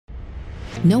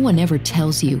No one ever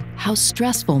tells you how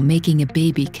stressful making a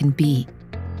baby can be.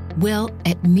 Well,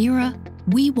 at Mira,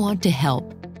 we want to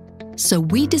help. So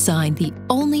we designed the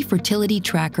only fertility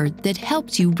tracker that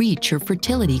helps you reach your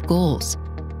fertility goals,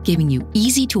 giving you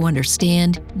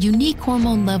easy-to-understand, unique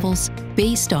hormone levels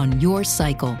based on your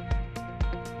cycle.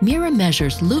 Mira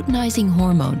measures luteinizing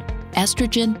hormone,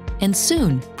 estrogen, and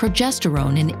soon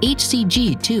progesterone and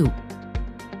HCG too.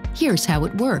 Here's how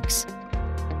it works.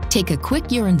 Take a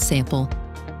quick urine sample,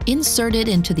 insert it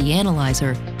into the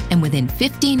analyzer, and within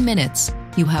 15 minutes,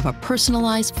 you have a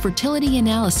personalized fertility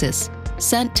analysis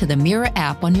sent to the Mira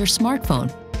app on your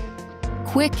smartphone.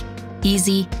 Quick,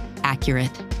 easy,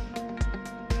 accurate.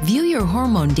 View your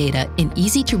hormone data in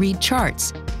easy-to-read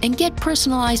charts and get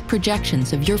personalized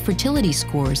projections of your fertility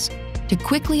scores to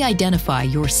quickly identify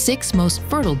your 6 most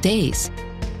fertile days.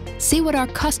 See what our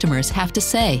customers have to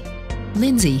say.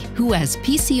 Lindsay, who has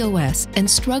PCOS and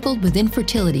struggled with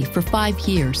infertility for 5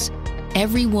 years.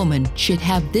 Every woman should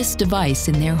have this device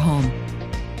in their home.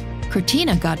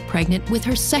 Cortina got pregnant with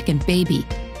her 2nd baby.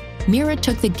 Mira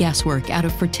took the guesswork out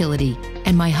of fertility,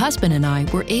 and my husband and I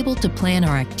were able to plan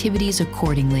our activities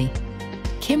accordingly.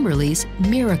 Kimberly's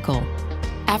miracle.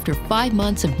 After 5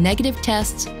 months of negative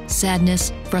tests,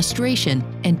 sadness, frustration,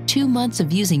 and 2 months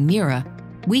of using Mira,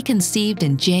 we conceived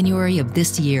in January of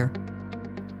this year.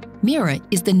 Mira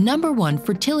is the #1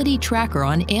 fertility tracker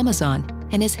on Amazon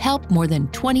and has helped more than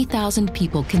 20,000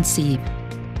 people conceive.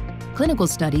 Clinical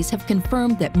studies have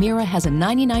confirmed that Mira has a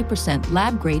 99%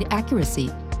 lab-grade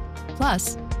accuracy.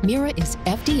 Plus, Mira is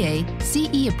FDA,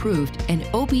 CE approved, and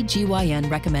OB/GYN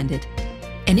recommended.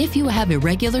 And if you have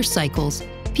irregular cycles,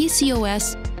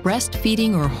 PCOS,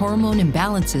 breastfeeding, or hormone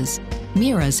imbalances,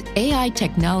 Mira's AI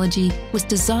technology was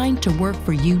designed to work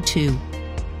for you too.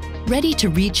 Ready to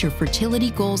reach your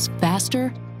fertility goals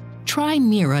faster? Try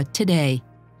Mira today.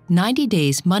 90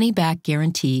 days money-back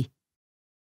guarantee.